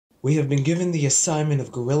We have been given the assignment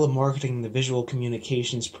of guerrilla marketing in the visual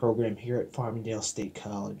communications program here at Farmingdale State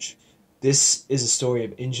College. This is a story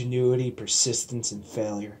of ingenuity, persistence, and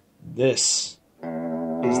failure. This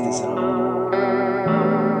is design.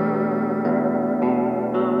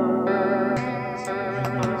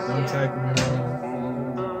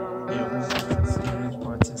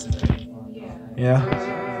 Yeah?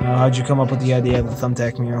 How'd you come up with the idea of the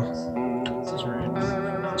thumbtack mural? Just random.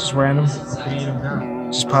 Just random? Creative now.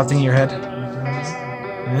 Just Popped in your head?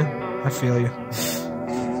 Yeah? I feel you.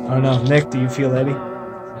 I don't know. Nick, do you feel Eddie?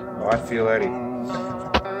 Oh, I feel Eddie.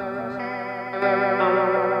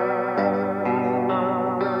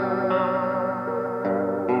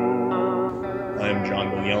 I'm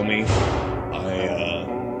Guglielmi.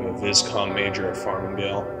 I'm a VisCom major at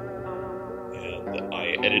Farmingdale, and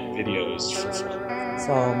I edit videos for fun.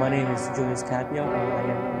 So my name is Julius Capio. I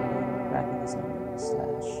am a graphic designer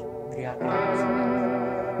slash graphic UI designer.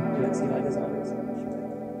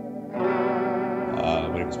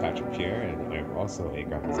 My name is Pierre, and I'm also a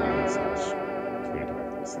graphic designer slash creative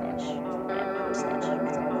director slash actor slash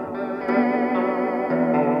photographer.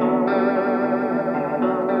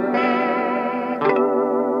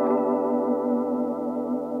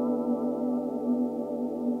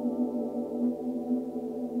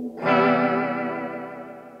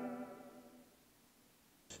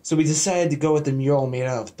 So we decided to go with the mural made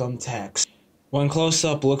out of thumbtacks. One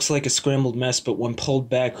close-up looks like a scrambled mess, but when pulled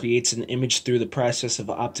back creates an image through the process of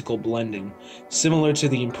optical blending, similar to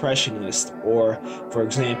the Impressionist, or, for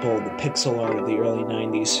example, the pixel art of the early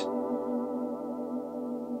 90s.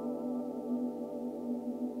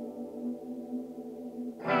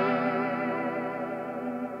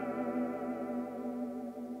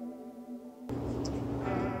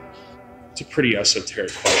 It's a pretty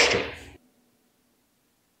esoteric question.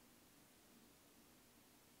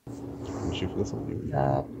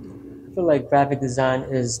 I feel like graphic design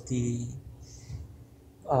is the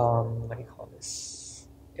what do you call this?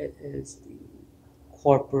 It is the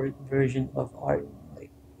corporate version of art,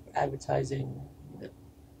 like advertising.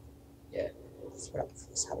 Yeah, that's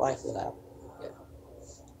how I feel that. Yeah,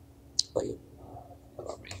 but you.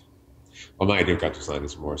 About me. Well, my idea of graphic design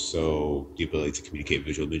is more so the ability to communicate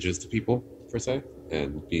visual images to people, per se,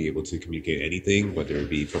 and being able to communicate anything, whether it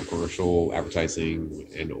be from commercial, advertising,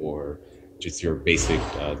 and or just your basic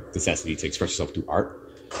necessity to express yourself through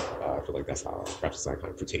art. I feel like that's how graphic design kind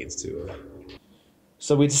of pertains to it.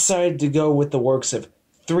 So we decided to go with the works of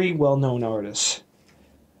 3 well-known artists: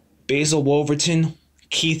 Basil Wolverton,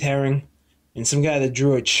 Keith Haring, and some guy that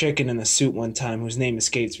drew a chicken in a suit one time whose name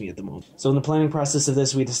escapes me at the moment. So in the planning process of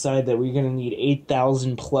this, we decided that we're going to need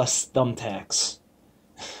 8,000 plus thumbtacks,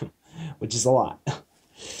 which is a lot.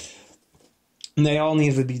 And they all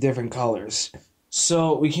need to be different colors.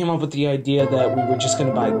 So we came up with the idea that we were just going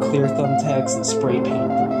to buy clear thumbtacks and spray paint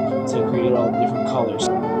them to create all the different colors.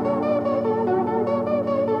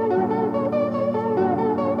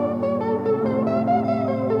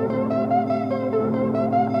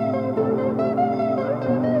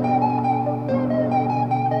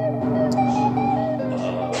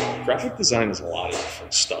 Graphic design is a lot of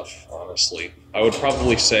different stuff, honestly. I would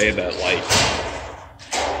probably say that, like,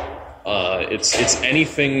 it's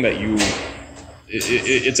anything that you...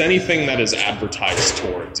 It's anything that is advertised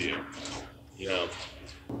towards you, you know.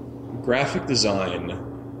 Graphic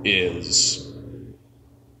design is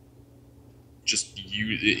just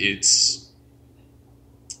it's...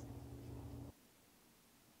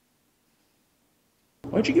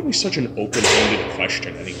 Why'd you give me such an open-ended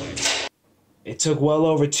question, anyway? It took well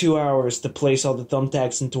over 2 hours to place all the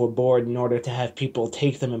thumbtacks into a board in order to have people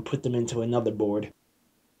take them and put them into another board.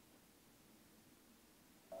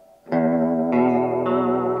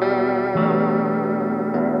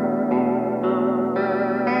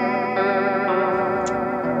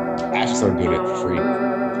 I started doing it for free.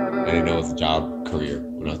 I didn't know it was a job career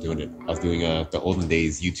when I was doing it. I was doing the olden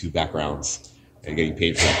days YouTube backgrounds and getting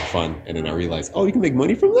paid for that for fun. And then I realized, oh, you can make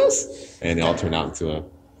money from this? And it all turned out into a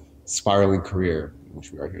spiraling career, in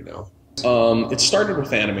which we are here now. It started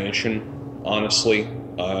with animation, honestly.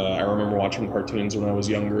 I remember watching cartoons when I was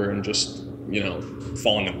younger and just, you know,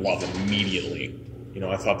 falling in love immediately. You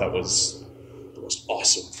know, I thought that was the most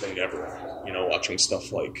awesome thing ever. You know, watching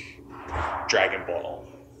stuff like Dragon Ball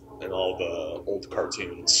and all the old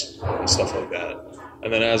cartoons and stuff like that.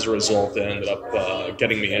 And then as a result, it ended up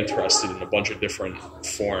getting me interested in a bunch of different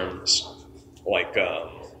forms, like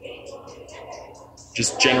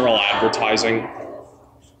just general advertising.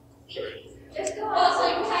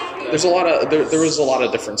 There's a lot of there was a lot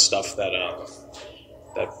of different stuff that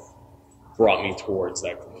that brought me towards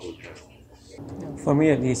that conclusion. For me,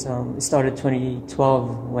 at least, it started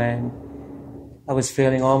 2012 when I was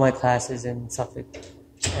failing all my classes in Suffolk,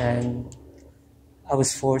 and I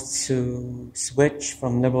was forced to switch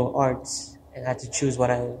from liberal arts and had to choose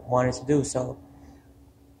what I wanted to do. So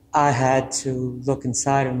I had to look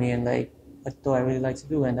inside of me and like, what do I really like to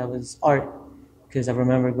do? And that was art, because I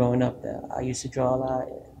remember growing up that I used to draw a lot,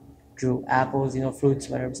 drew apples, fruits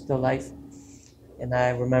when I was still alive. And I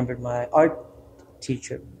remembered my art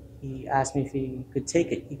teacher. He asked me if he could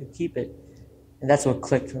take it, he could keep it. And that's what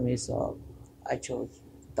clicked for me, so I chose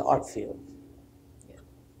the art field.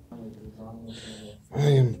 I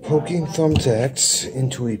am poking thumbtacks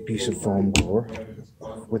into a piece of foam core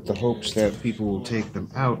with the hopes that people will take them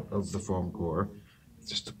out of the foam core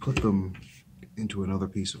just to put them into another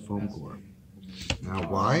piece of foam core. Now,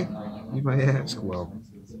 why, you might ask? Well,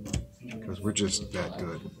 because we're just that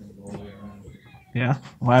good. Yeah?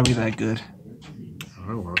 Why are we that good? I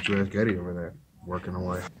don't know, why don't you ask Eddie over there, working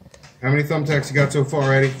away. How many thumbtacks you got so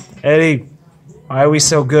far, Eddie? Eddie, why are we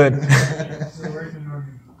so good?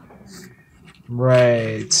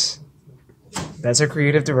 Right. That's our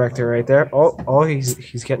creative director right there. Oh,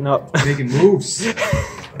 he's getting up. Making moves. You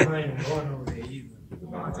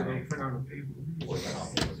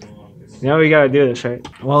know we gotta do this, right?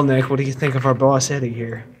 Well, Nick, what do you think of our boss Eddie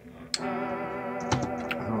here? I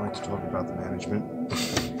don't like to talk about the management.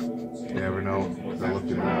 You never know what they're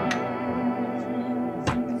looking at.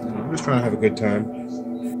 I'm just trying to have a good time.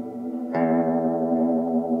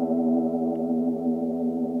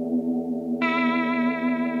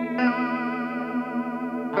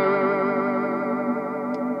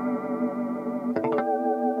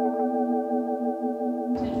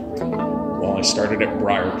 I started at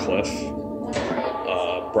Briarcliff.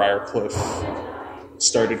 Briarcliff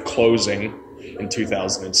started closing in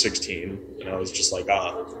 2016, and I was just like,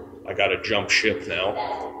 I gotta jump ship now.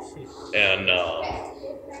 And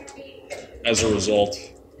as a result,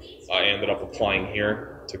 I ended up applying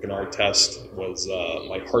here, took an art test.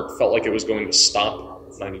 My heart felt like it was going to stop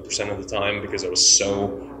 90% of the time because I was so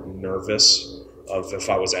nervous of if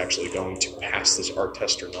I was actually going to pass this art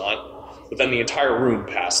test or not. But then the entire room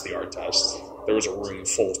passed the art test. There was a room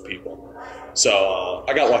full of people. So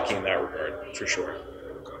I got lucky in that regard, for sure.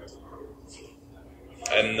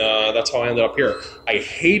 And that's how I ended up here. I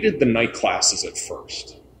hated the night classes at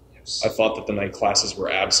first. I thought that the night classes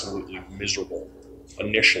were absolutely miserable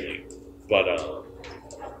initially. But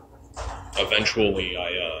eventually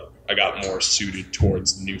I got more suited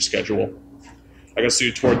towards the new schedule. I got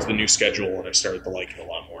suited towards the new schedule and I started to like it a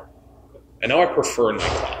lot more. And now I prefer night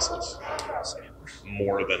classes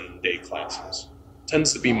more than day classes.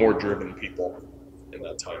 Tends to be more driven people in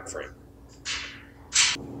that time frame.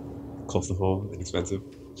 Close to home, inexpensive.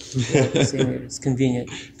 It's convenient.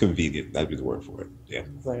 Convenient, that'd be the word for it. Yeah.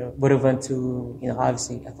 But would have went to,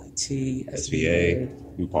 obviously FIT,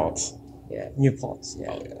 SVA, New Paltz. Yeah, New Paltz.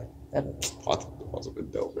 Yeah. Oh yeah. Paltz have been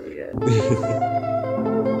dope, man. Yeah.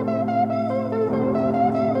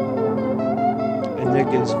 And Nick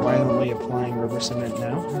is violently applying rubber cement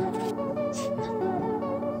now.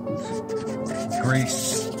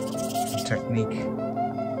 Grace, technique.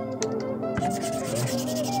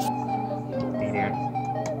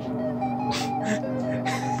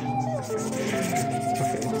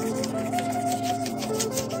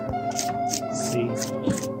 See.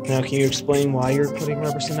 Now, can you explain why you're putting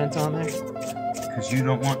rubber cement on there? Because you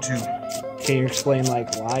don't want to. Can you explain,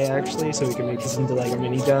 why, actually, so we can make this into, a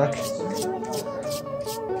mini dock?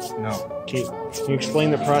 No. Can you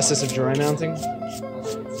explain the process of dry mounting?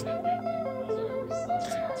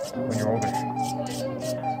 When you're older.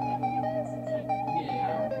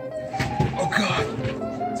 Oh, God.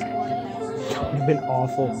 You've been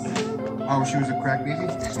awful. Oh, she was a crack baby?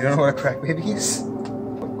 You don't know what a crack baby is?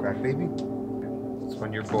 What, crack baby? It's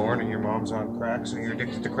when you're born and your mom's on crack, so you're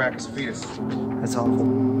addicted to crack as a fetus. That's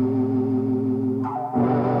awful.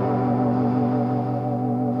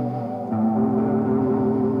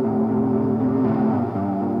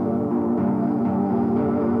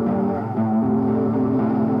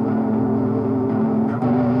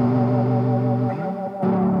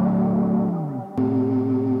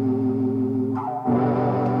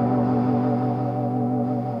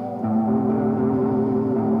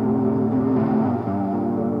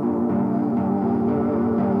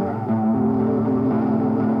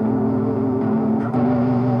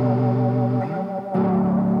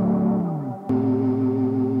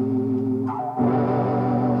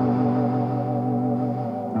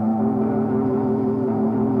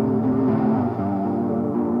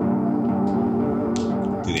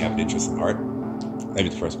 Interest in art? That'd be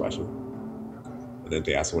the first question. And then if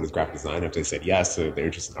they asked what is graphic design, if they said yes, so if they're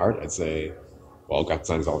interested in art, I'd say well, graphic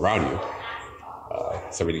design is all around you.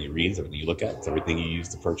 It's everything you read, it's everything you look at, it's everything you use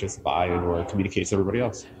to purchase, buy, and or communicate to everybody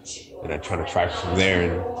else. And I try to track from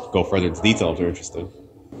there and go further into detail if they're interested.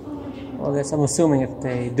 Well, I guess I'm assuming if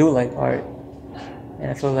they do like art,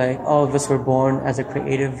 and I feel like all of us were born as a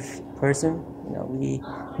creative person. You know, we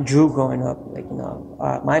drew growing up. Like, you know,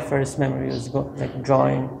 my first memory was like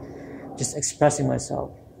drawing, just expressing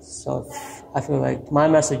myself. So I feel like my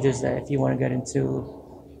message is that if you want to get into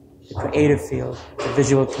the creative field, the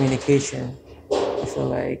visual communication, I feel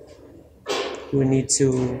like you would need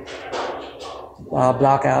to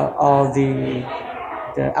block out all the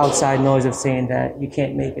outside noise of saying that you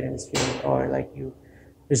can't make it in this field, or like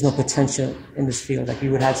there's no potential in this field. Like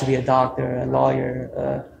you would have to be a doctor, a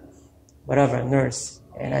lawyer, whatever, a nurse.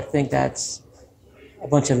 And I think that's a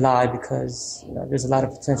bunch of lie, because you know there's a lot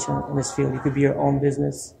of potential in this field. You could be your own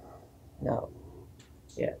business. No,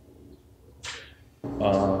 yeah.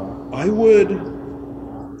 I would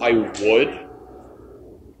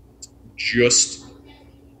just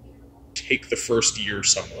take the first year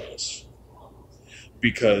somewhere else,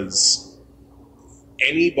 because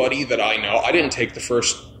anybody that I know, I didn't take the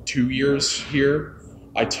first 2 years here.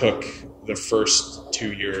 I took the first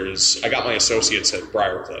 2 years. I got my associates at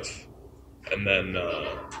Briarcliff, and then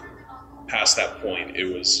past that point, it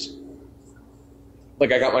was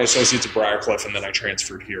like I got my associates at Briarcliff, and then I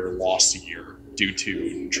transferred here, lost a year due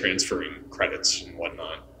to transferring credits and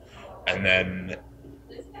whatnot. And then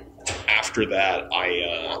after that,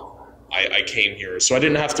 I came here. So I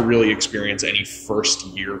didn't have to really experience any first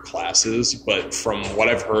year classes, but from what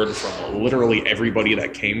I've heard from literally everybody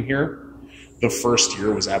that came here, the first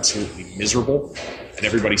year was absolutely miserable, and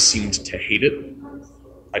everybody seemed to hate it.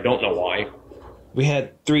 I don't know why. We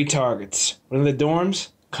had 3 targets: one of the dorms,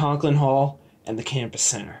 Conklin Hall, and the campus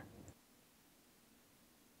center.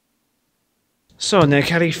 So, Nick,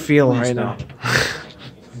 how do you feel right now?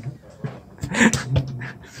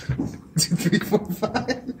 2, 3, 4,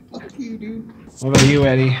 5. Fuck you, dude. What about you,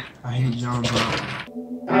 Eddie? I hate John, bro.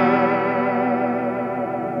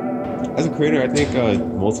 As a creator, I think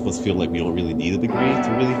most of us feel like we don't really need a degree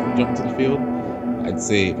to really jump into the field. I'd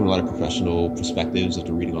say from a lot of professional perspectives,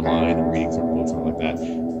 after reading online and reading certain books and like that,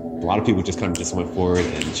 a lot of people just kind of just went for it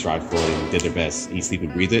and strived for it and did their best, eat, sleep,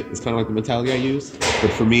 and breathe it. It's kind of like the mentality I use.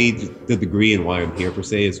 But for me, the degree and why I'm here per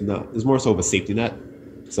se is more so of a safety net.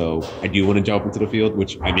 So I do want to jump into the field,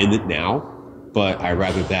 which I'm in it now, but I'd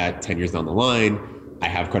rather that 10 years down the line, I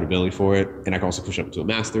have credibility for it, and I can also push up to a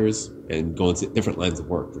master's and go into different lines of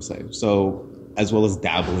work per se. So as well as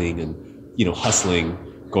dabbling and, you know, hustling,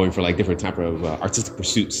 going for like different type of artistic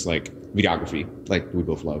pursuits like videography, like we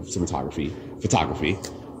both love, cinematography, photography.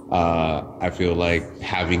 I feel like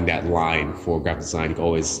having that line for graphic design, you can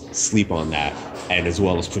always sleep on that, and as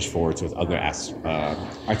well as push forward to other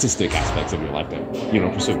artistic aspects of your life that you know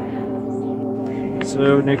pursue.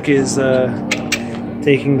 So Nick is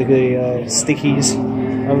taking the stickies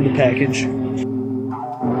out of the package.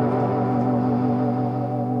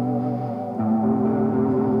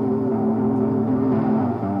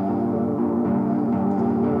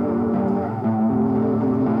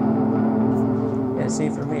 See,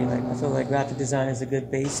 for me, like I feel like graphic design is a good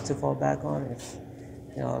base to fall back on if,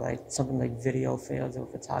 you know, like something like video fails or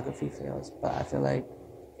photography fails. But I feel like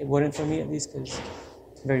it wouldn't for me, at least, because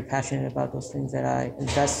I'm very passionate about those things that I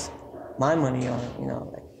invest my money on, you know,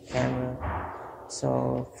 like camera.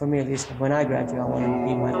 So for me, at least, when I graduate, I want to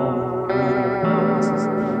be my own media,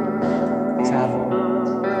 travel.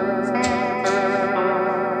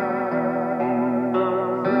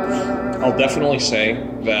 I'll definitely say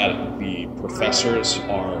that the professors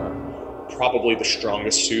are probably the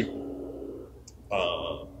strongest suit.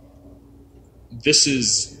 This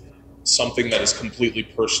is something that is completely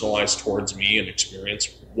personalized towards me and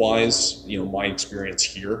experience-wise, you know, my experience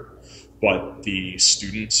here. But the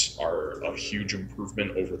students are a huge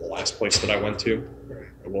improvement over the last place that I went to.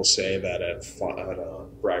 I will say that at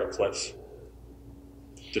Briarcliff,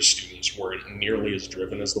 the students weren't nearly as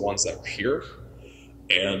driven as the ones that were here.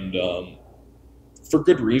 And for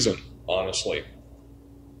good reason, honestly.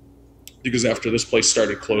 Because after this place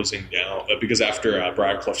started closing down, after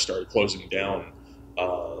Briarcliff started closing down,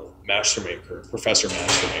 Professor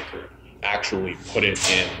Mastermaker actually put it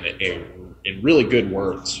in really good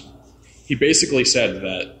words. He basically said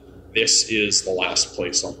that this is the last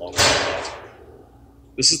place on Long Island.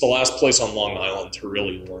 This is the last place on Long Island to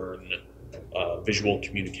really learn visual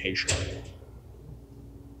communication.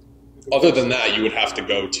 Other than that, you would have to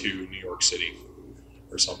go to New York City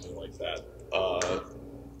or something like that.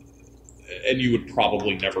 And you would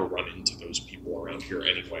probably never run into those people around here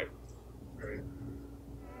anyway.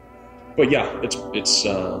 But yeah, it's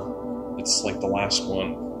It's like the last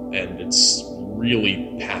one, and it's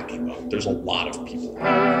really packing up. There's a lot of people.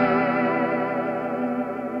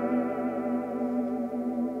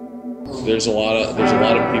 There's a lot of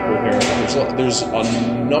people here. There's a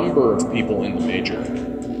number of people in the major.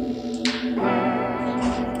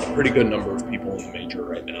 A pretty good number of people in the major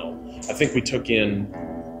right now. I think we took in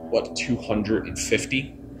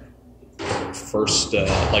 250 first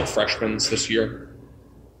freshmen this year.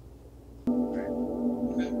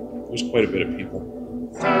 There's quite a bit of people.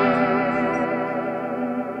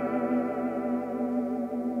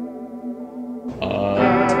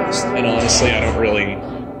 And honestly, I don't.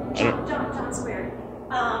 Don't swear.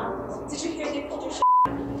 Did you hear they pulled your shit?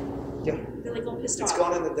 Yeah. They're like all pissed off. It's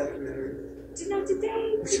gone in the documentary.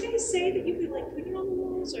 Did they say that you could like put it on the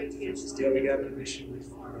walls, or do you just do Yeah, we it? got permission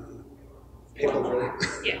for paper rolling.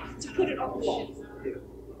 Yeah, to put it on the wall.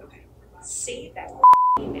 Yeah. Okay. Save that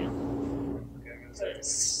email. Okay,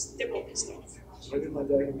 Because they're all pissed off. I did my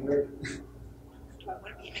documentary. Do I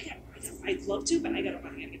want to be? I'd love to, but I gotta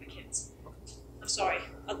run. I gotta get the kids. I'm sorry.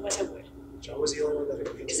 Otherwise, I would. Joe was the only one that I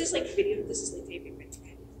could Is this like video? This is like taping, right?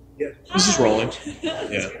 Okay. Yeah. This is rolling. Yeah.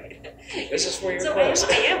 This is for your So class.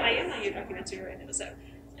 I am on your documentary right now.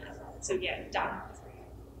 So yeah, done.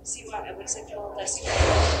 See what I would send you all this.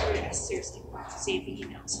 Seriously, save the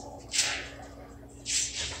emails.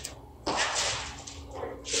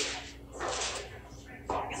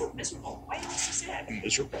 You look miserable. Why are you so sad?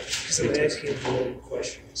 Miserable. Because I'm asking you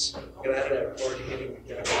questions. And I had that party hitting me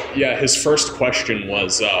down. Yeah, his first question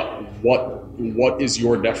was, what is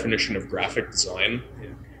your definition of graphic design? Yeah.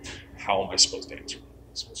 How am I supposed to answer?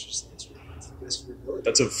 So let's just answer it to the best of your ability.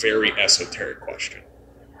 That's a very esoteric question.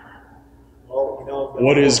 Well, you know,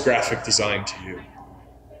 What is graphic design to you?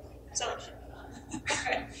 So,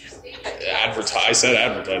 I said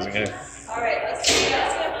advertising. Yeah. all right, let's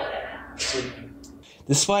see.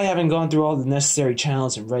 Despite having gone through all the necessary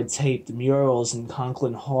channels and red tape, the murals in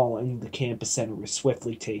Conklin Hall and the campus center were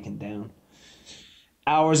swiftly taken down.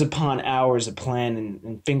 Hours upon hours of plan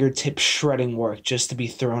and fingertip shredding work just to be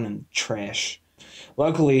thrown in the trash.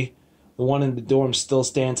 Luckily, the one in the dorm still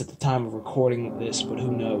stands at the time of recording this, but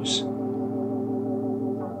who knows?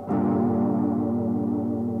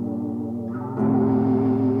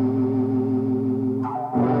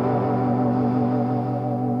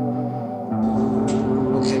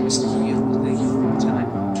 Okay, Mr. Guglielmi, thank you for your time.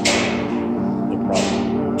 No problem.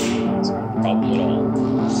 No problem at all.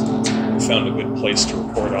 We found a good place to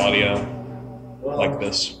record audio like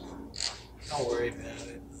this. Don't worry about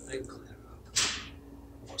it. I can clean it up.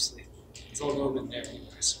 Mostly. It's all going in there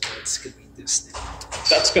anyway, so it's going to be distant.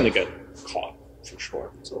 That's going to get caught for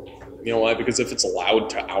sure. You know why? Because if it's loud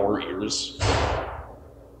to our ears,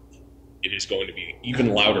 it is going to be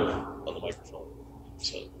even louder on the microphone.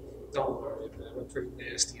 So. Don't worry about it. I'm pretty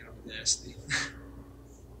nasty and I'm nasty.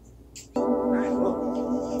 Alright, well.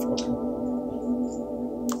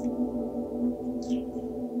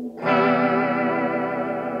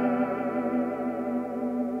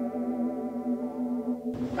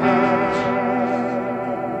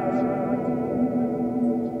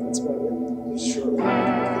 That's about it. Sure.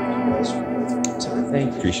 Thank you guys for your time. Thank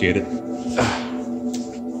you. Appreciate it.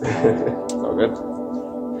 All good.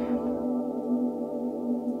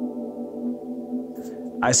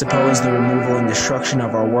 I suppose the removal and destruction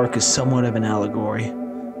of our work is somewhat of an allegory.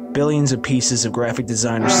 Billions of pieces of graphic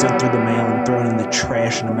design are sent through the mail and thrown in the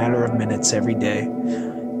trash in a matter of minutes every day.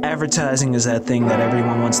 Advertising is that thing that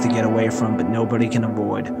everyone wants to get away from but nobody can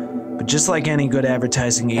avoid. But just like any good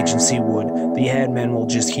advertising agency would, the ad men will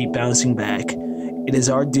just keep bouncing back. It is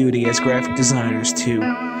our duty as graphic designers to,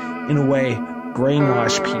 in a way,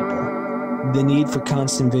 brainwash people. The need for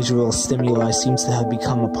constant visual stimuli seems to have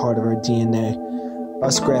become a part of our DNA.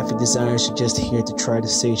 Us graphic designers are just here to try to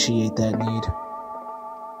satiate that need.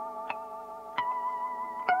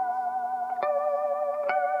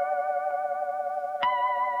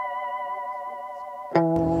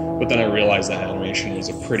 But then I realized that animation was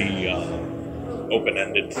a pretty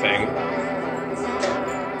open-ended thing,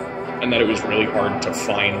 and that it was really hard to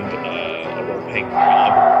find a well-paying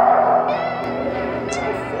job.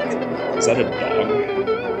 Is that a dog?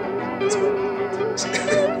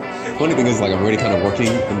 Funny thing is, like, I'm already kind of working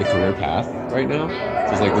in the career path right now.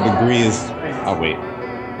 So it's like the degree is. Oh wait,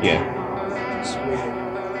 yeah.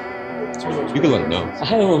 You can let them know. I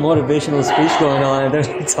have a little motivational speech going on, and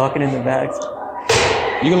they're talking in the back.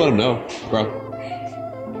 You can let them know, bro.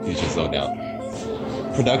 He's just zoned out.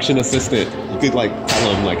 Production assistant. You could like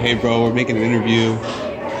tell him like, hey, bro, we're making an interview.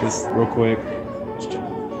 Just real quick.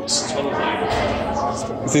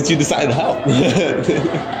 Since you decided to help.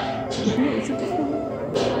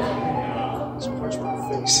 Just punch my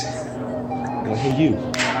face. you.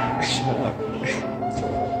 Shut up.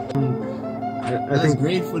 I That's think.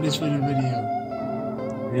 great footage for the video.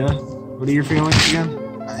 Yeah. What are your feelings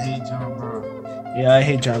again? I hate John Brock. Yeah, I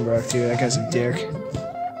hate John Brock too. That guy's a dick.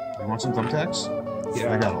 You want some thumbtacks?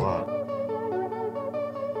 Yeah. I got a lot.